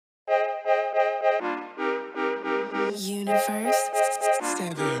Universe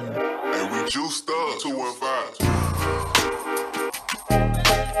 7. And we juiced up 215.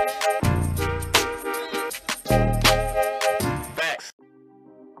 Facts.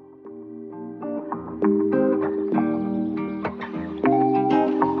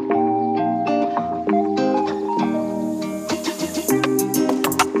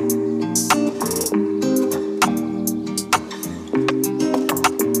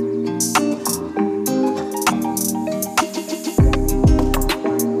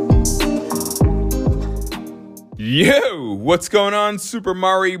 Yo, what's going on, Super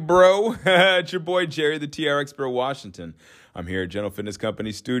Mario Bro? It's your boy Jerry, the TRX Bro Washington. I'm here at General Fitness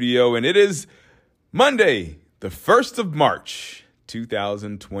Company Studio, and it is Monday, the 1st of March,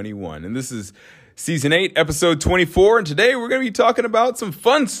 2021. And this is Season 8, Episode 24, and today we're going to be talking about some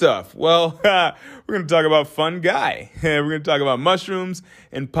fun stuff. Well, we're going to talk about Fun Guy. We're going to talk about mushrooms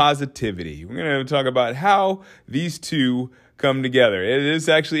and positivity. We're going to talk about how these two come together. It is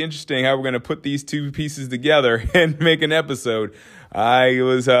actually interesting how we're going to put these two pieces together and make an episode. I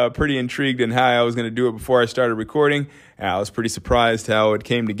was pretty intrigued in how I was going to do it before I started recording. And I was pretty surprised how it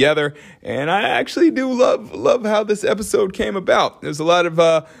came together. And I actually do love how this episode came about. There's a lot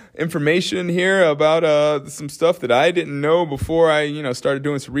of information here about some stuff that I didn't know before I started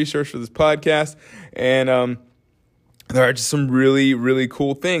doing some research for this podcast. And there are just some really, really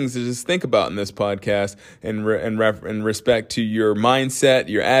cool things to just think about in this podcast in respect to your mindset,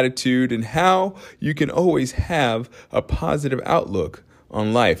 your attitude, and how you can always have a positive outlook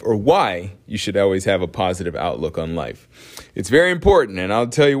on life, or why you should always have a positive outlook on life. It's very important, and I'll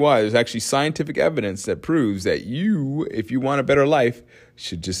tell you why. There's actually scientific evidence that proves that you, if you want a better life,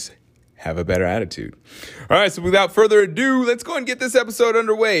 should just have a better attitude. All right, so without further ado, let's go and get this episode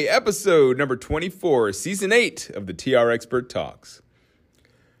underway. Episode number 24, Season 8 of the TR Expert Talks.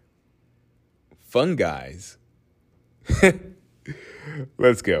 Fun Guys.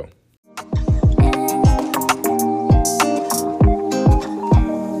 Let's go.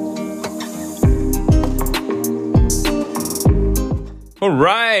 All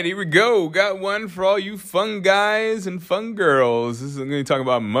right, here we go. Got one for all you fun guys and fun girls. This is going to talk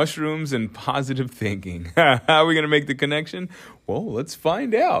about mushrooms and positive thinking. How are we going to make the connection? Well, let's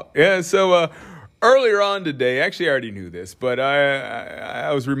find out. Yeah, so earlier on today, actually I already knew this, but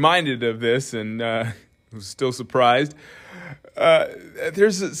I was reminded of this and was still surprised.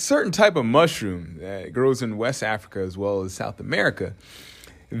 There's a certain type of mushroom that grows in West Africa as well as South America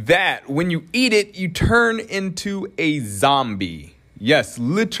that when you eat it, you turn into a zombie. Yes,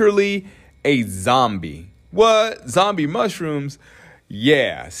 literally a zombie. What? Zombie mushrooms?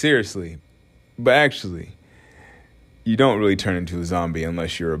 Yeah, seriously. But actually, you don't really turn into a zombie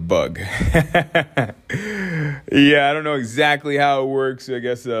unless you're a bug. Yeah, I don't know exactly how it works. I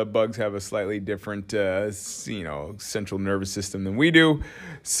guess bugs have a slightly different, central nervous system than we do.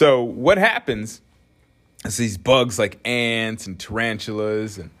 So what happens is these bugs like ants and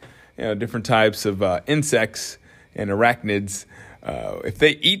tarantulas and different types of insects and arachnids, if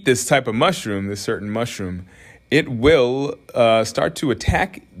they eat this type of mushroom, this certain mushroom, it will start to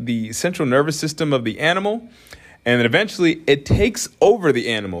attack the central nervous system of the animal. And then eventually it takes over the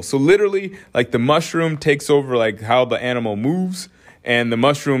animal. So literally, like the mushroom takes over like how the animal moves. And the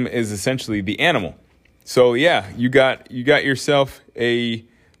mushroom is essentially the animal. So yeah, you got yourself a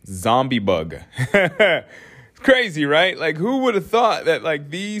zombie bug. It's crazy, right? Like who would have thought that like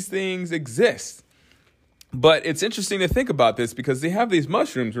these things exist? But it's interesting to think about this because they have these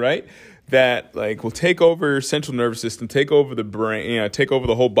mushrooms, right, that like will take over your central nervous system, take over the brain, take over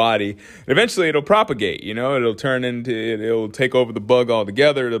the whole body. And eventually it'll propagate, it'll it'll take over the bug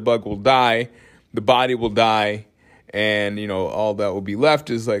altogether. The bug will die, the body will die, and, all that will be left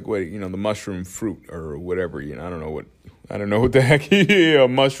is like what, the mushroom fruit or whatever, I don't know what the heck a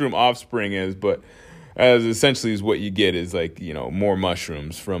mushroom offspring is, but as essentially is what you get is like, more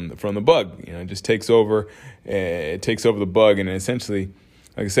mushrooms from the bug, it just takes over, it takes over the bug. And essentially,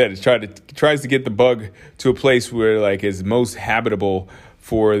 like I said, it tries to get the bug to a place where like is most habitable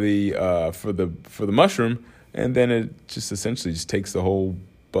for the mushroom. And then it just essentially just takes the whole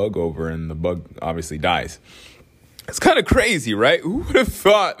bug over and the bug obviously dies. It's kind of crazy, right? Who would have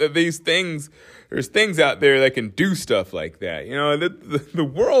thought that there's things out there that can do stuff like that? The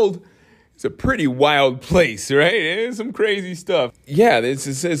world, it's a pretty wild place, right? It's some crazy stuff. Yeah, it's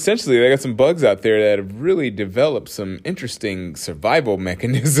essentially, they got some bugs out there that have really developed some interesting survival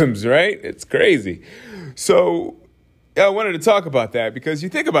mechanisms, right? It's crazy. So I wanted to talk about that because you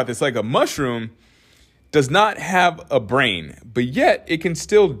think about this, like a mushroom does not have a brain, but yet it can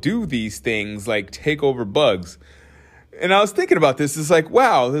still do these things like take over bugs. And I was thinking about this. It's like,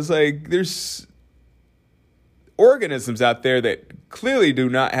 wow, there's organisms out there that clearly do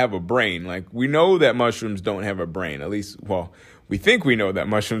not have a brain. Like, we know that mushrooms don't have a brain. At least, well, we think we know that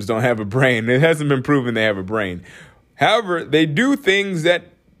mushrooms don't have a brain. It hasn't been proven they have a brain. However, they do things that,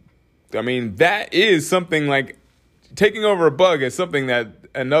 that is something like taking over a bug is something that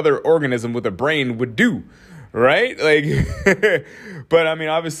another organism with a brain would do, right? Like, but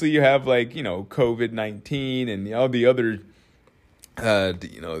obviously you have COVID-19 and all the other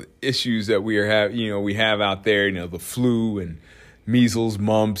issues that we have out there, the flu and measles,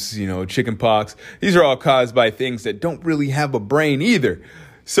 mumps, chickenpox. These are all caused by things that don't really have a brain either.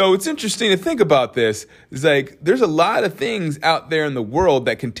 So it's interesting to think about this. It's like there's a lot of things out there in the world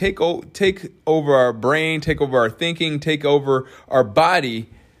that can take over our brain, take over our thinking, take over our body,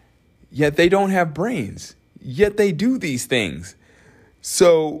 yet they don't have brains. Yet they do these things.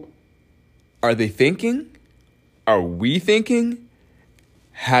 So are they thinking? Are we thinking?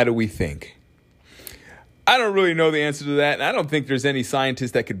 How do we think? I don't really know the answer to that. And I don't think there's any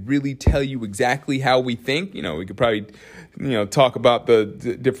scientist that could really tell you exactly how we think. We could probably, talk about the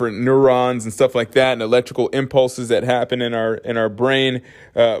different neurons and stuff like that and electrical impulses that happen in our brain.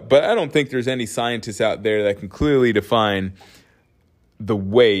 But I don't think there's any scientists out there that can clearly define the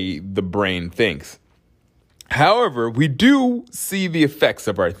way the brain thinks. However, we do see the effects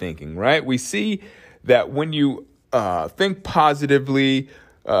of our thinking, right? We see that when you think positively,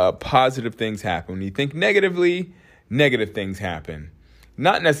 positive things happen. When you think negatively, negative things happen.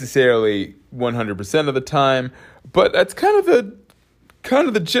 Not necessarily 100% of the time, but that's kind of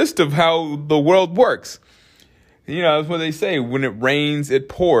the gist of how the world works. That's what they say. When it rains, it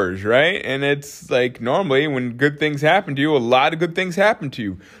pours, right? And it's like normally when good things happen to you, a lot of good things happen to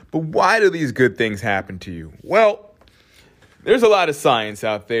you. But why do these good things happen to you? Well, there's a lot of science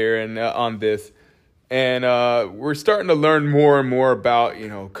out there and on this. And we're starting to learn more and more about,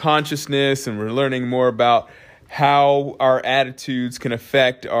 consciousness, and we're learning more about how our attitudes can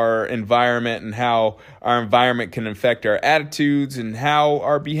affect our environment and how our environment can affect our attitudes and how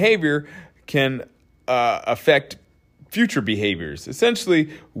our behavior can affect future behaviors. Essentially,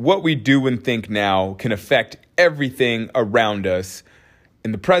 what we do and think now can affect everything around us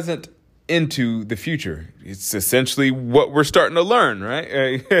in the present into the future. It's essentially what we're starting to learn,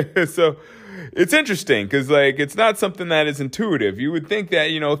 right? So it's interesting because it's not something that is intuitive. You would think that,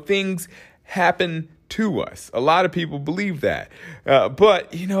 things happen to us. A lot of people believe that. But,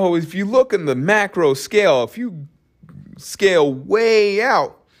 if you look in the macro scale, if you scale way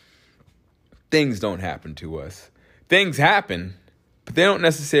out, things don't happen to us. Things happen, but they don't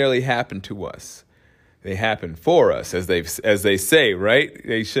necessarily happen to us. They happen for us, as they say, right?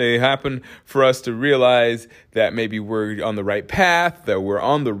 They say happen for us to realize that maybe we're on the right path, that we're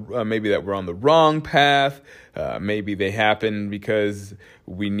on the wrong path. Maybe they happen because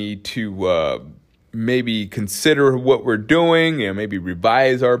we need to maybe consider what we're doing, maybe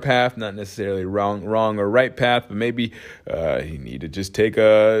revise our path, not necessarily wrong or right path, but maybe you need to just take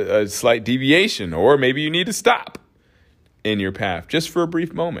a slight deviation, or maybe you need to stop in your path just for a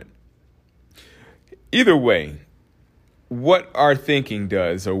brief moment. Either way, what our thinking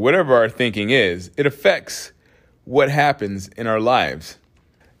does, or whatever our thinking is, it affects what happens in our lives.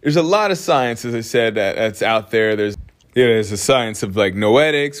 There's a lot of science, as I said, that's out there. There's a science of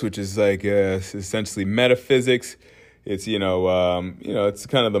noetics, which is essentially metaphysics. It's it's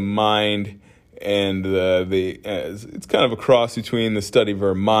kind of the mind and it's kind of a cross between the study of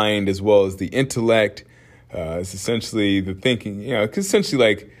our mind as well as the intellect. It's essentially the thinking. It's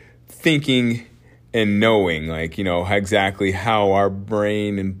essentially thinking and knowing, exactly how our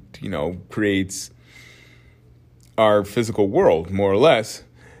brain and creates our physical world, more or less.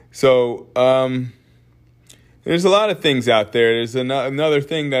 So there's a lot of things out there. There's another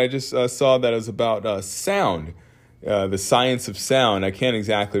thing that I just saw that is about sound, the science of sound. I can't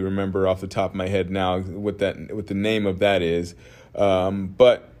exactly remember off the top of my head now what the name of that is,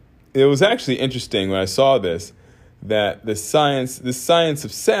 but it was actually interesting when I saw this, that this science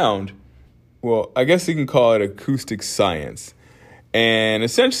of sound. Well, I guess you can call it acoustic science. And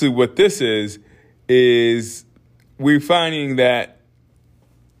essentially what this is we're finding that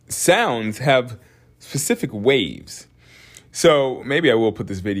sounds have specific waves. So maybe I will put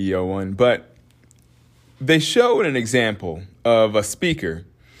this video on, but they showed an example of a speaker.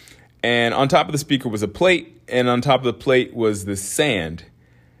 And on top of the speaker was a plate, and on top of the plate was the sand.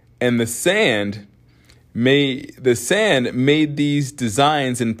 And the sand made these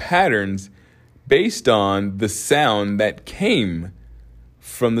designs and patterns based on the sound that came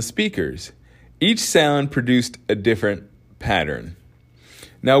from the speakers. Each sound produced a different pattern.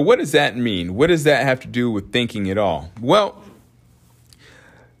 Now, what does that mean? What does that have to do with thinking at all? Well,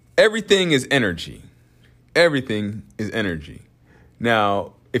 everything is energy. everything is energy.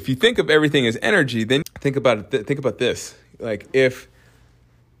 Now, if you think of everything as energy, then think about it. Think about this. Like, if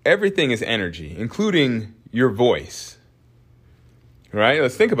everything is energy, including your voice, right?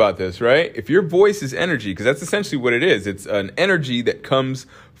 Let's think about this, right? If your voice is energy, because that's essentially what it is. It's an energy that comes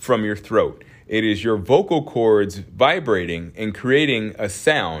from your throat. It is your vocal cords vibrating and creating a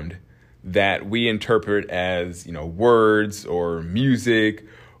sound that we interpret as, words or music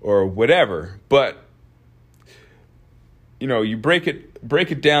or whatever. But, you break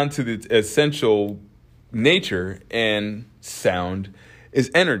it down to the essential nature, and sound is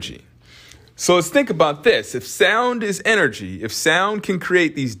energy. So let's think about this. If sound is energy, if sound can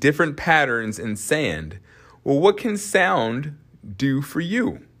create these different patterns in sand, well, what can sound do for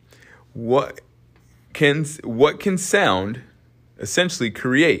you? What can sound essentially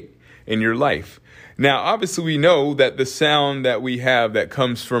create in your life? Now, obviously, we know that the sound that we have that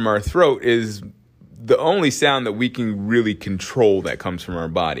comes from our throat is the only sound that we can really control that comes from our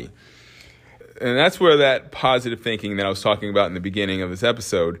body. And that's where that positive thinking that I was talking about in the beginning of this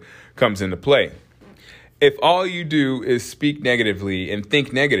episode comes into play. If all you do is speak negatively and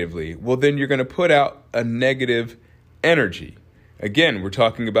think negatively, well, then you're going to put out a negative energy. Again, we're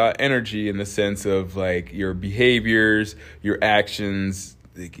talking about energy in the sense of like your behaviors, your actions,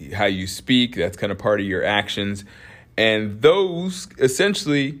 how you speak. That's kind of part of your actions. And those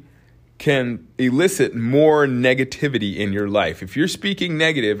essentially can elicit more negativity in your life. If you're speaking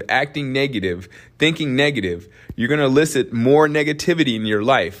negative, acting negative, thinking negative, you're going to elicit more negativity in your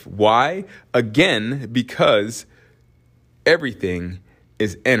life. Why? Again, because everything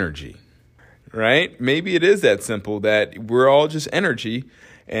is energy, right? Maybe it is that simple, that we're all just energy,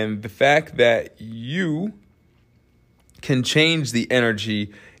 and the fact that you can change the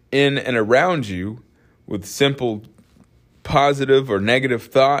energy in and around you with simple positive or negative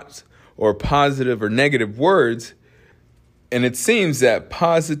thoughts or positive or negative words. And it seems that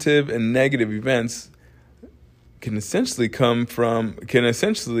positive and negative events can essentially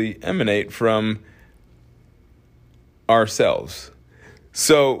emanate from ourselves.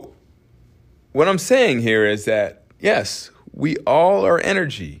 So what I'm saying here is that, yes, we all are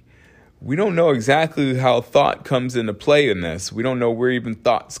energy. We don't know exactly how thought comes into play in this. We don't know where even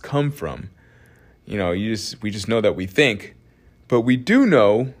thoughts come from. We just know that we think, but we do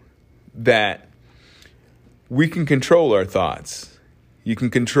know that we can control our thoughts. You can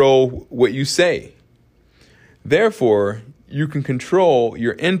control what you say. Therefore, you can control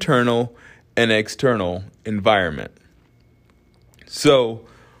your internal and external environment. So,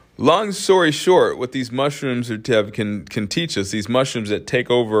 long story short, what these mushrooms can teach us, these mushrooms that take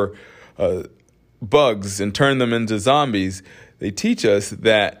over bugs and turn them into zombies, they teach us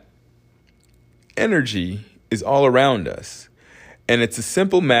that energy is all around us. And it's a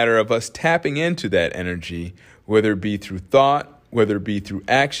simple matter of us tapping into that energy, whether it be through thought, whether it be through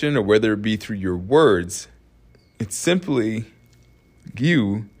action, or whether it be through your words. It's simply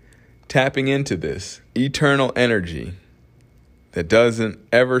you tapping into this eternal energy that doesn't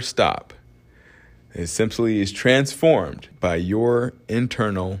ever stop. It simply is transformed by your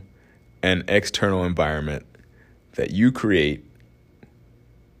internal and external environment that you create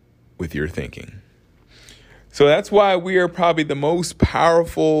with your thinking. So that's why we are probably the most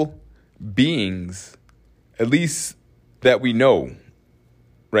powerful beings, at least that we know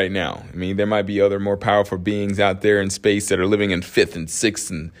right now. I mean, there might be other more powerful beings out there in space that are living in 5th and 6th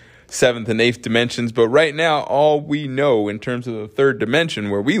and 7th and 8th dimensions. But right now, all we know in terms of the 3rd dimension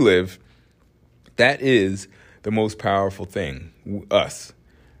where we live, that is the most powerful thing, us.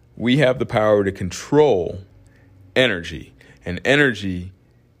 We have the power to control energy, and energy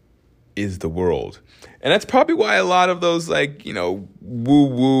is the world. And that's probably why a lot of those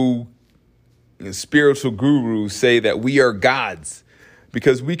woo-woo spiritual gurus say that we are gods,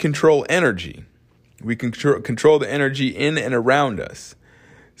 because we control energy. We can control the energy in and around us.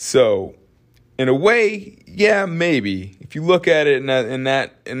 So in a way, yeah, maybe. If you look at it in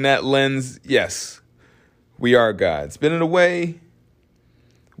that lens, yes, we are gods. But in a way,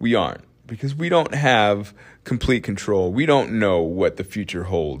 we aren't, because we don't have complete control. We don't know what the future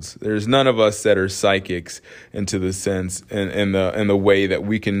holds. There's none of us that are psychics into the sense in the way that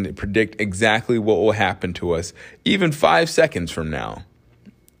we can predict exactly what will happen to us even 5 seconds from now.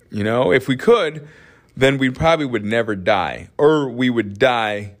 If we could, then we probably would never die, or we would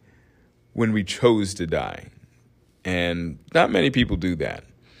die when we chose to die. And not many people do that.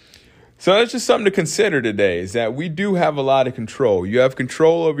 So that's just something to consider today, is that we do have a lot of control. You have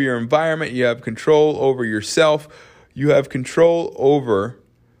control over your environment. You have control over yourself. You have control over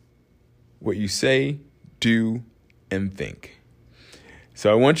what you say, do, and think.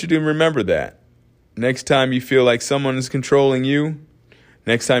 So I want you to remember that. next time you feel like someone is controlling you,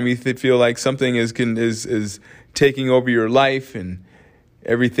 next time you feel like something is taking over your life and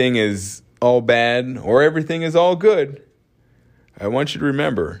everything is all bad or everything is all good, I want you to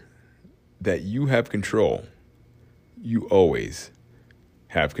remember that you have control. You always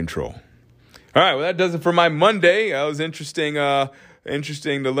have control. All right, well, that does it for my Monday. It was interesting to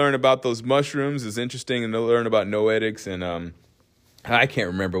learn about those mushrooms. It's interesting to learn about noetics, and I can't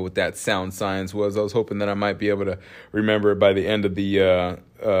remember what that sound science was. I was hoping that I might be able to remember it by the end of the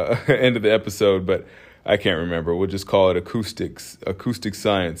end of the episode, but I can't remember. We'll just call it acoustic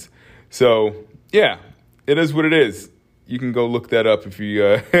science. So yeah, it is what it is. You can go look that up if you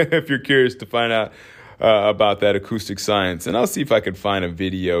if you're curious to find out about that acoustic science, and I'll see if I could find a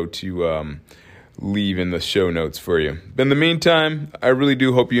video to leave in the show notes for you. But in the meantime, I really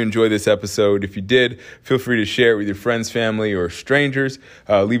do hope you enjoy this episode. If you did, feel free to share it with your friends, family, or strangers.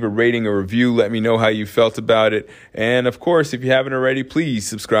 Leave a rating or review. Let me know how you felt about it. And of course, if you haven't already, please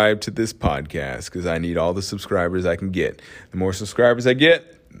subscribe to this podcast because I need all the subscribers I can get. The more subscribers I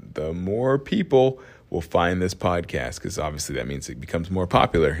get, the more people will find this podcast, because obviously that means it becomes more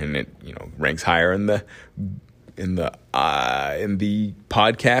popular and it, ranks higher in the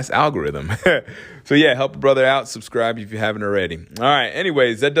podcast algorithm. So yeah, help a brother out. Subscribe if you haven't already. All right.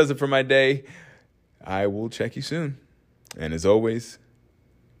 Anyways, that does it for my day. I will check you soon. And as always,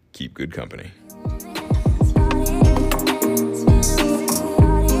 keep good company.